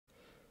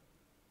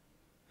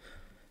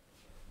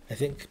I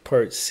think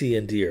parts C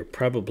and D are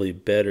probably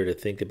better to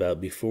think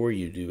about before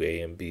you do A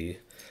and B.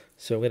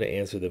 So I'm going to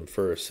answer them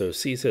first. So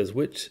C says,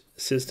 which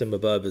system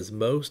above is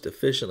most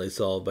efficiently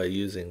solved by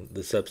using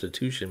the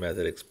substitution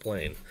method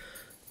explained?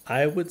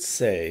 I would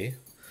say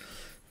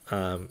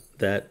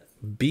that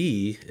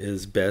B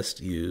is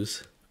best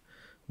used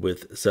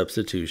with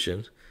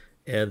substitution.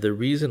 And the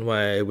reason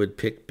why I would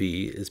pick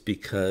B is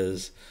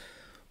because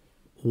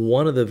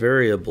one of the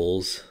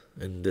variables,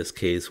 in this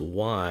case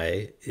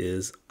y,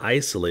 is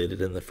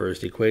isolated in the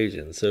first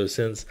equation. So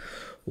since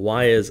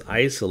y is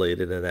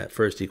isolated in that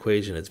first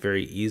equation, it's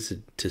very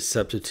easy to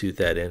substitute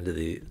that into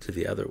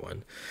the other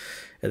one.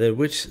 And then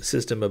which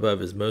system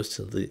above is most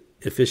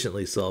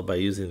efficiently solved by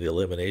using the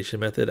elimination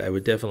method? I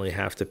would definitely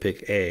have to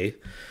pick A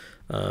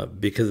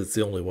because it's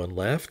the only one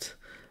left,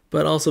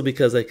 but also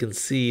because I can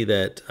see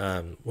that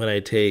when I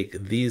take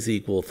these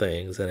equal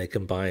things and I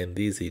combine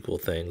these equal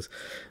things,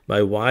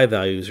 my y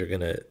values are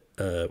going to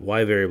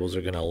y variables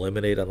are going to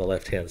eliminate on the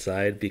left-hand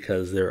side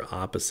because they're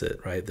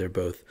opposite, right? They're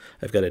both,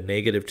 I've got a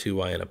negative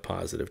 2y and a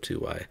positive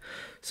 2y.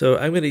 So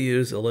I'm going to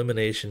use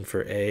elimination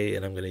for A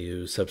and I'm going to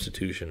use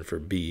substitution for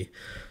B.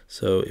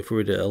 So if we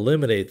were to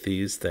eliminate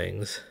these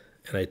things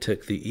and I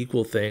took the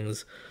equal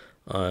things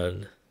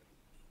on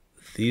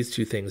these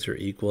two things are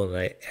equal and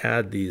I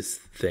add these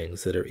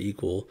things that are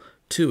equal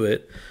to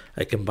it,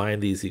 I combine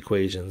these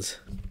equations.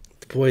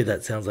 Boy,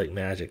 that sounds like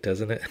magic,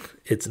 doesn't it?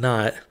 It's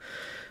not.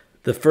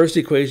 The first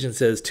equation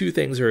says two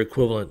things are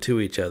equivalent to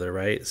each other,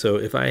 right? So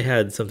if I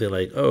had something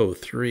like, oh,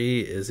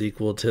 3 is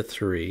equal to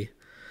 3,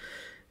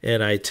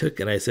 and I took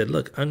and I said,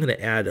 look, I'm going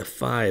to add a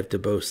 5 to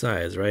both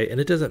sides, right?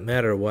 And it doesn't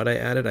matter what I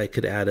added. I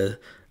could add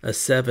a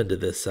 7 to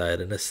this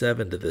side and a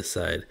 7 to this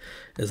side.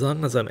 As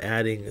long as I'm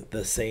adding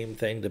the same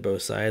thing to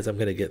both sides, I'm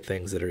going to get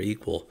things that are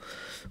equal.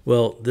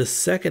 Well, this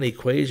second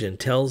equation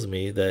tells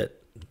me that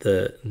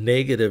the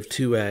negative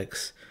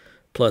 2x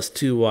plus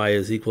 2y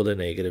is equal to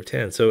negative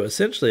 10. So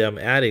essentially I'm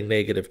adding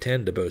negative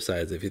 10 to both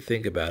sides if you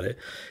think about it.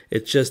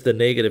 It's just the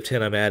negative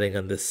 10 I'm adding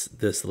on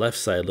this left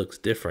side looks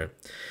different.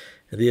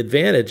 And the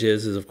advantage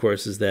is of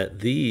course, is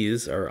that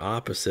these are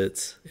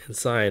opposites in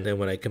sign, and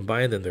when I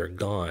combine them, they're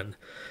gone.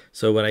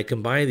 So when I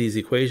combine these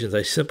equations,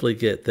 I simply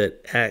get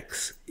that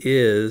x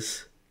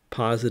is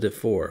positive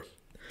 4.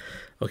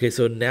 Okay,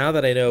 so now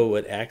that I know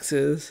what x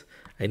is,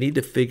 I need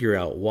to figure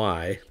out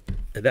y.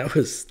 And that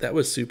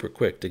was super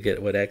quick to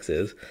get what x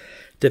is.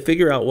 To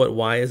figure out what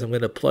y is, I'm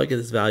going to plug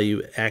this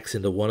value x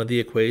into one of the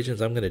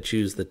equations. I'm going to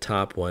choose the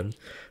top one.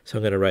 So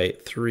I'm going to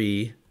write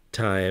 3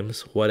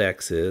 times what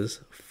x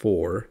is,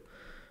 4,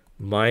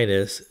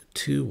 minus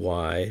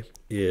 2y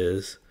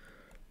is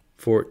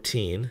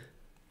 14.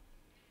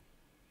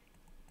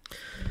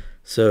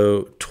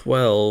 So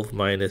 12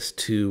 minus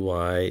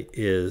 2y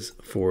is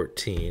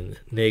 14.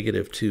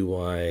 Negative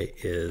 2y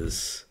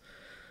is,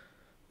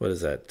 what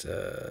is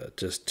that,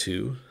 just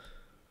 2.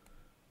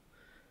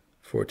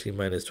 14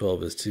 minus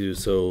 12 is 2,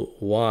 so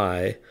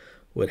y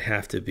would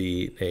have to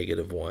be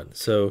negative 1.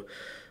 So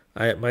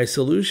my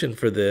solution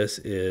for this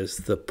is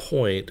the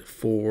point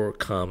 4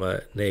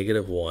 comma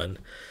negative 1.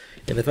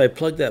 And if I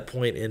plug that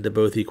point into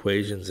both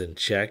equations and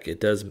check, it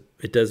does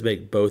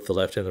make both the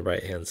left and the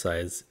right hand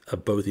sides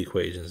of both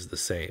equations the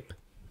same.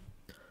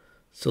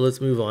 So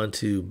let's move on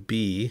to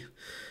B.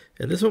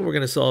 And this one we're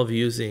going to solve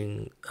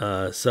using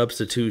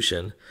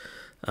substitution.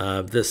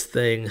 This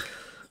thing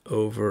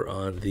over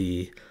on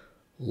the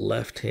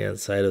left-hand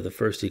side of the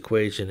first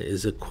equation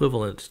is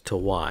equivalent to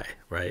y,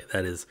 right?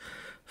 That is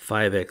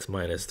 5x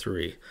minus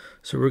 3.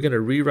 So we're going to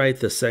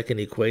rewrite the second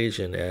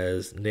equation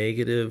as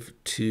negative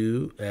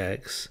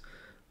 2x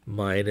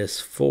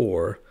minus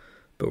 4,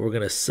 but we're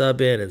going to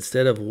sub in,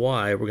 instead of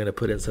y, we're going to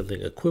put in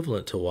something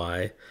equivalent to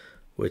y,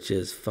 which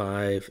is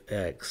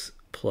 5x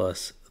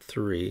plus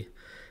 3,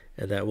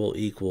 and that will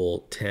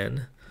equal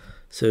 10.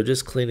 So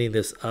just cleaning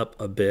this up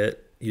a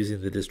bit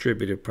using the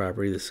distributive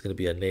property, this is going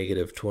to be a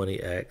negative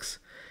 20x.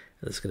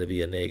 That's going to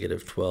be a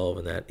negative 12,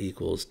 and that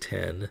equals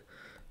 10.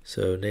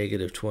 So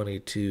negative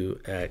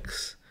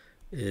 22x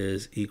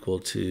is equal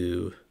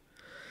to,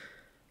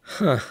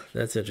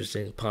 that's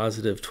interesting,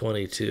 positive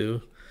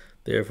 22.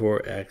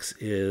 Therefore, x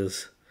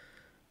is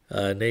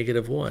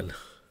negative 1.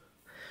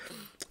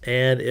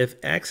 And if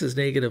x is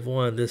negative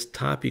 1, this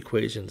top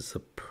equation is a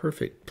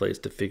perfect place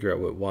to figure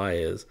out what y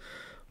is.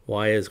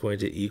 Y is going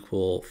to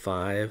equal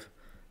 5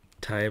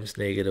 times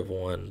negative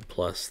 1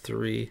 plus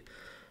 3.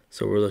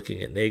 So we're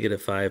looking at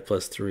negative 5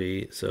 plus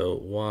 3, so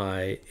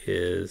y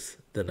is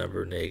the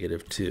number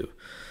negative 2.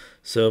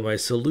 So my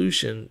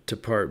solution to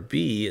part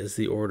B is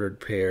the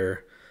ordered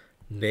pair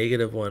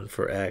negative 1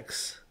 for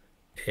x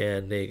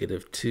and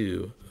negative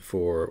 2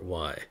 for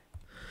y.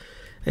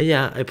 And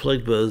yeah, I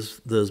plugged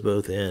those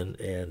both in,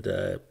 and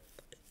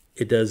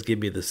it does give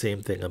me the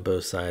same thing on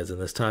both sides. In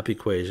this top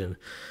equation,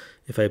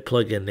 if I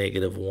plug in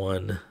negative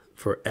 1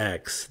 for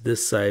x,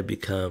 this side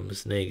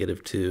becomes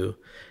negative 2.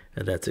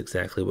 And that's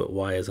exactly what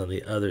y is on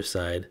the other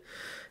side.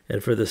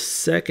 And for the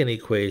second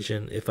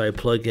equation, if I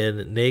plug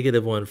in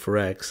negative 1 for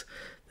x,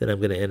 then I'm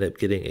going to end up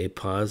getting a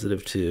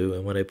positive 2.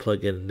 And when I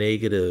plug in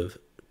negative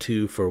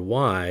 2 for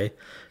y,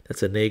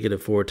 That's a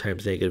negative 4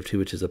 times negative 2,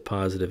 which is a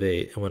positive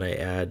 8. And when I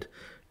add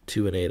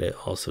 2 and 8, I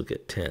also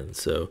get 10.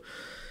 So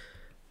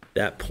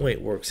that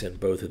point works in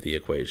both of the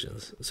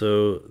equations.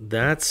 So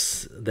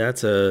that's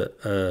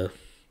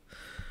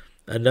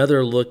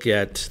another look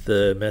at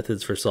the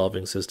methods for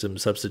solving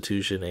systems,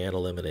 substitution and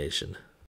elimination.